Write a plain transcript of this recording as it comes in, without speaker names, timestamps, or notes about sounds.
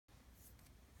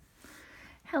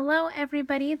Hello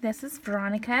everybody, this is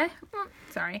Veronica.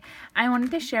 Sorry, I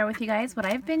wanted to share with you guys what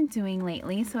I've been doing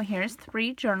lately. So here's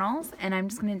 3 journals and I'm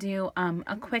just going to do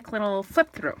a quick little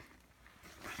flip through.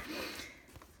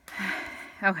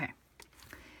 Okay.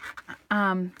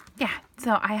 Yeah,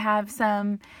 so I have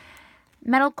some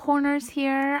metal corners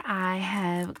here. I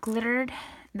have glittered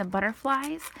the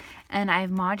butterflies and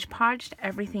I've Mod Podged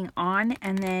everything on,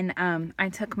 and then I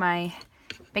took my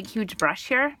big huge brush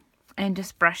here and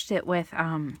just brushed it with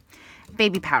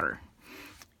baby powder,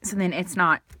 so then it's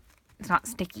not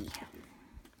sticky.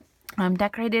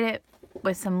 Decorated it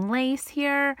with some lace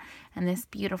here and this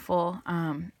beautiful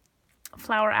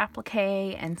flower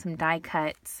applique and some die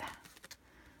cuts.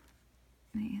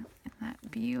 Isn't that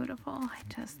beautiful? I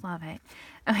just love it.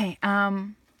 Okay,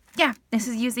 yeah, this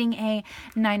is using a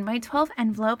 9x12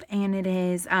 envelope and it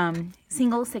is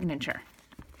single signature.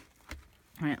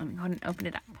 All right, let me go ahead and open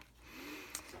it up.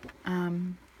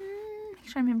 Make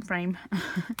sure I'm in frame.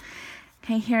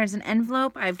 Okay, here's an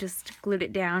envelope. I've just glued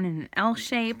it down in an L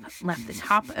shape, left the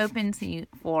top open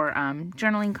for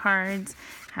journaling cards.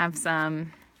 Have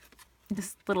some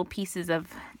just little pieces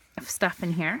of stuff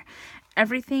in here.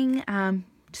 Everything,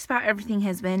 just about everything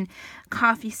has been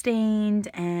coffee stained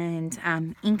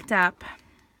and inked up.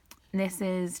 This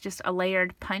is just a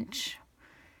layered punch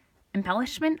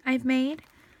embellishment I've made.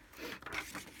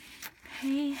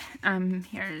 Okay,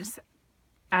 here's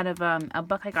out of a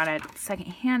book I got at a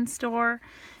secondhand store.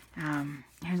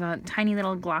 Here's a tiny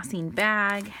little glossine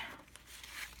bag.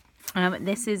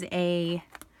 This is a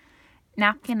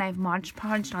napkin I've Mod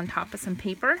Podged on top of some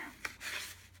paper.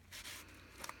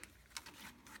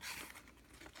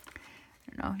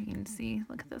 I don't know if you can see.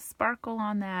 Look at the sparkle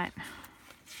on that.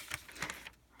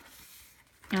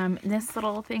 This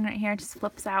little thing right here just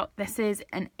flips out. This is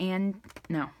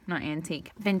not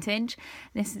antique, vintage.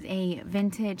 This is a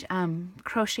vintage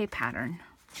crochet pattern.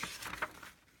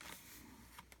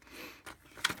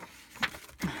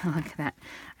 Look at that.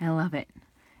 I love it.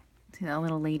 See that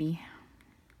little lady?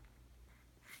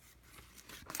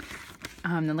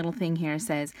 The little thing here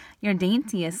says, "Your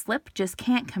daintiest slip just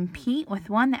can't compete with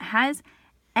one that has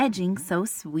edging so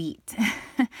sweet."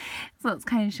 So it's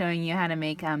kind of showing you how to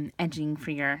make edging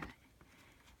for your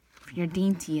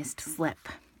daintiest slip.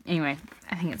 Anyway,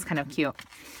 I think it's kind of cute.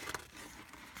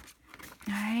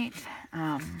 All right,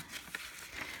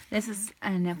 this is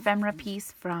an ephemera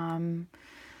piece from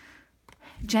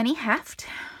Jenny Heft.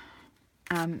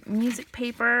 Music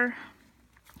paper.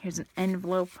 Here's an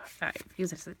envelope. I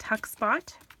use it as a tuck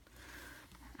spot.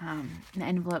 The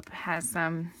envelope has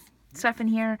some stuff in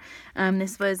here.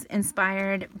 This was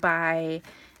inspired by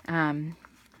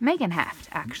Megan Heft,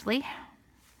 actually.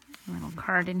 A little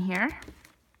card in here.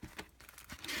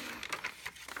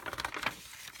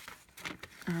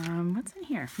 What's in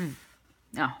here?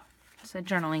 Oh, it's a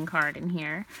journaling card in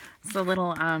here. It's a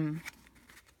little,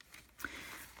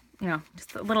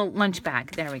 just a little lunch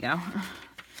bag. There we go.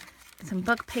 Some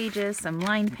book pages, some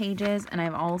lined pages, and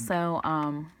I've also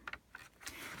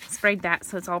sprayed that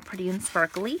so it's all pretty and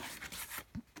sparkly.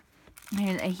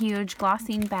 Here's a huge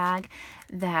glossine bag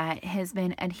that has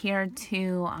been adhered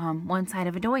to one side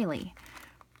of a doily.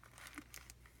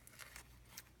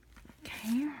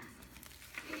 Okay.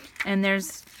 And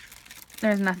there's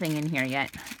nothing in here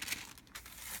yet.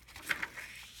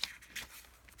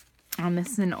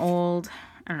 This is an old,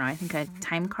 I don't know, I think a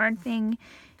time card thing.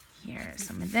 Here's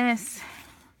some of this.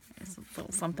 There's a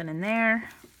little something in there.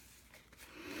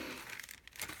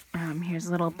 Here's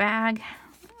a little bag.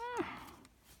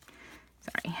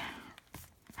 Sorry.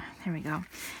 There we go.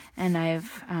 And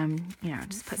I've,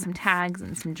 just put some tags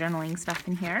and some journaling stuff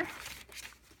in here.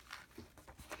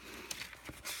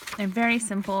 They're very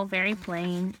simple, very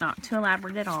plain, not too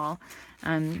elaborate at all,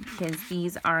 because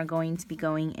these are going to be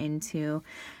going into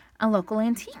a local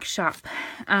antique shop.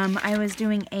 I was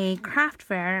doing a craft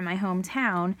fair in my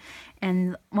hometown,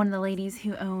 and one of the ladies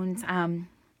who owns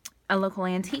a local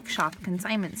antique shop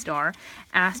consignment store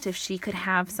asked if she could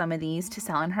have some of these to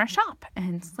sell in her shop,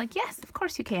 and it's like, yes, of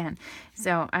course you can.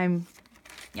 So I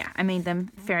made them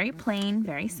very plain,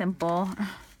 very simple.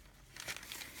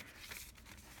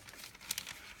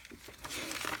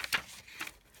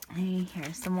 Hey,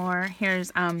 here's some more.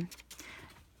 Here's the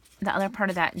other part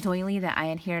of that doily that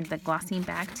I adhered the glossine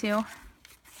bag to.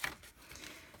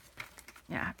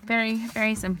 Yeah, very,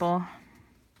 very simple.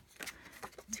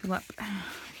 Tulip.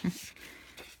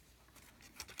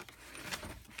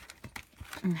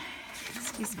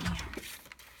 Excuse me.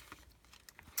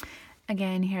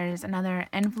 Again, here's another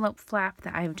envelope flap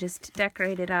that I've just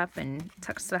decorated up and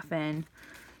tucked stuff in.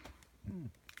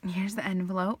 Here's the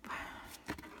envelope.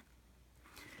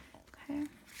 Okay.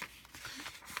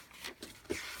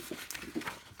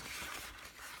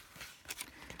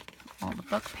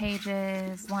 book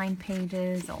pages, line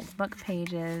pages, old book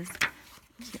pages,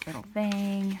 cute little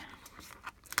thing.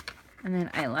 And then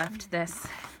I left this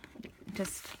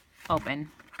just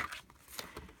open.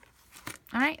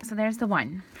 All right, so there's the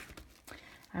one.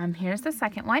 Here's the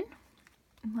second one.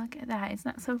 Look at that, it's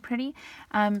not so pretty.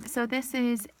 So this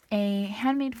is a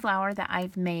handmade flower that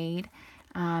I've made.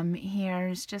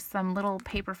 Here's just some little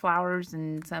paper flowers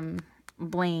and some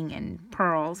bling and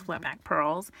pearls, flat back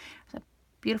pearls. There's a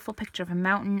beautiful picture of a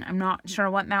mountain. I'm not sure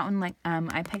what mountain. Like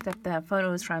I picked up the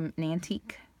photos from an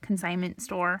antique consignment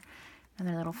store.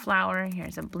 Another little flower.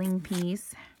 Here's a bling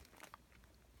piece.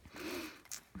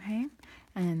 Okay,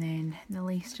 and then the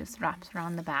lace just wraps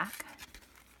around the back.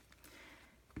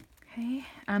 Okay,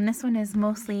 this one is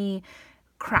mostly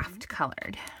craft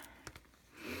colored.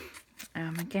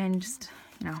 Again, just,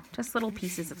 you know, just little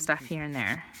pieces of stuff here and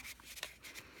there.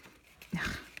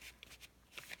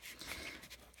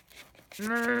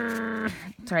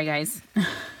 Sorry, guys. There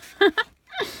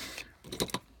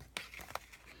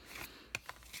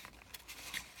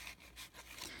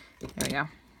we go.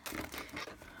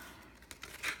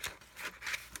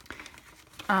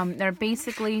 They're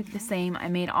basically the same. I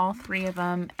made all three of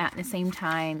them at the same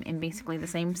time in basically the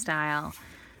same style.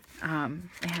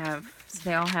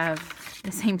 They all have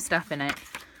the same stuff in it.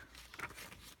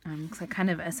 So I kind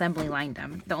of assembly lined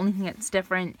them. The only thing that's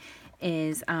different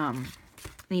is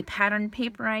the pattern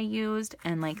paper I used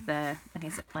and like I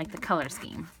said, like the color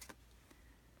scheme.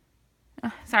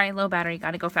 Oh, sorry, low battery,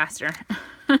 gotta go faster.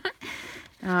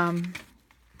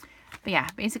 But yeah,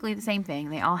 basically the same thing.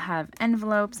 They all have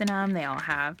envelopes in them. They all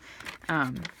have,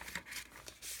 yeah.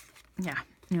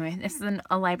 Anyway, this is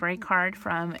a library card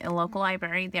from a local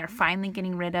library. They're finally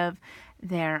getting rid of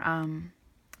their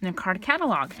card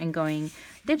catalog and going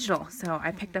digital. So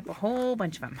I picked up a whole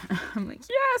bunch of them. I'm like,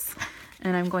 yes!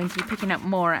 And I'm going to be picking up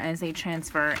more as they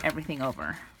transfer everything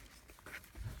over.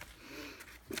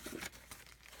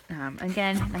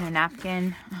 Again, another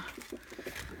napkin.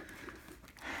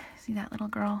 See that little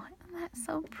girl? Isn't that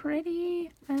so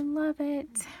pretty? I love it.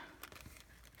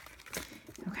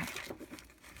 Okay.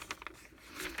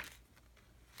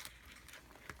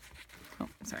 Oh,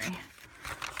 sorry.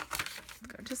 Let's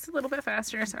go just a little bit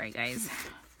faster. Sorry, guys.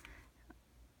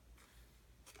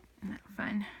 Isn't that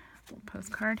fun? Little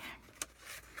postcard.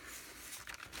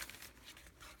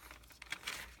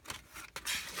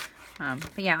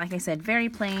 But yeah, like I said, very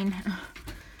plain.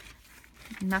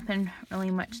 Nothing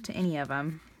really much to any of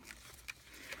them.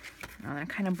 Oh, they're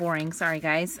kind of boring. Sorry,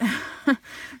 guys. There's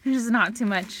just not too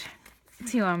much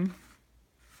to them.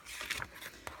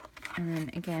 And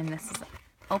then again, this is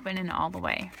open and all the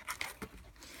way.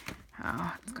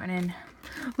 Oh, it's going in.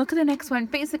 Look at the next one.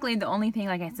 Basically, the only thing,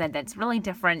 like I said, that's really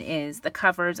different is the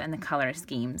covers and the color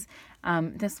schemes.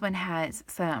 This one has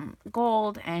some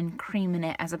gold and cream in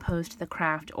it as opposed to the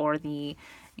craft or the,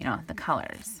 you know, the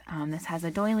colors. This has a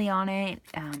doily on it,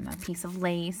 a piece of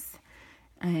lace,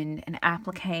 and an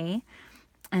applique.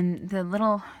 And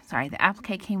the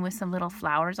applique came with some little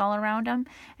flowers all around them.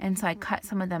 And so I cut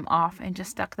some of them off and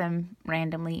just stuck them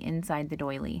randomly inside the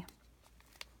doily.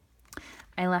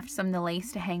 I left some of the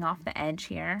lace to hang off the edge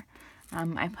here.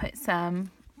 I put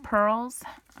some pearls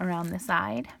around the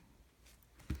side.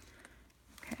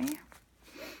 Okay.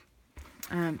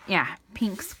 Yeah,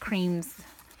 pinks, creams,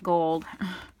 gold.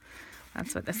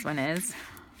 That's what this one is.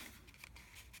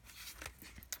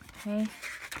 Okay.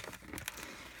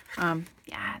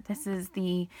 Yeah, this is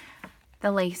the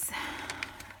lace.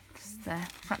 This is the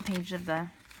front page of the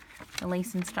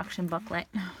lace instruction booklet.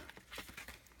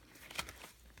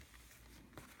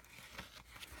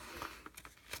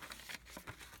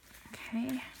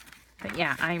 Okay, but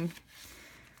yeah, like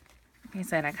I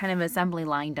said, I kind of assembly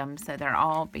lined them, so they're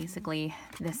all basically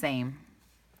the same.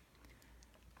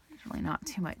 There's really not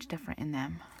too much different in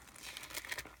them.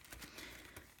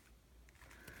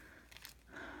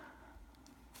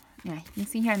 Yeah, you can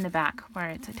see here in the back where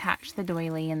it's attached to the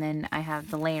doily, and then I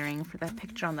have the layering for the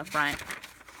picture on the front.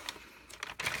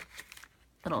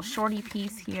 Little shorty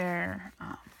piece here.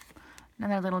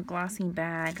 Another little glossy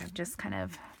bag. I've just kind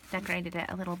of decorated it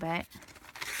a little bit.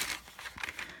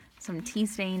 Some tea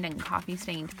stained and coffee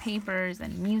stained papers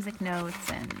and music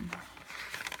notes and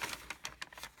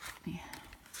yeah.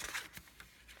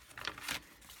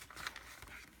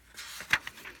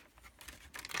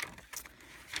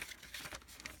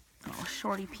 Little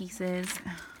shorty pieces.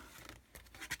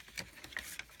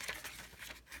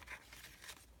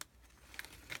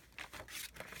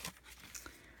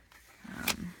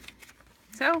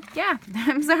 So yeah,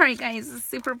 I'm sorry guys, it's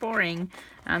super boring.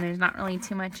 There's not really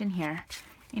too much in here.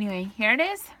 Anyway, here it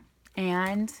is,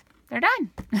 and they're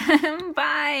done.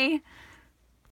 Bye.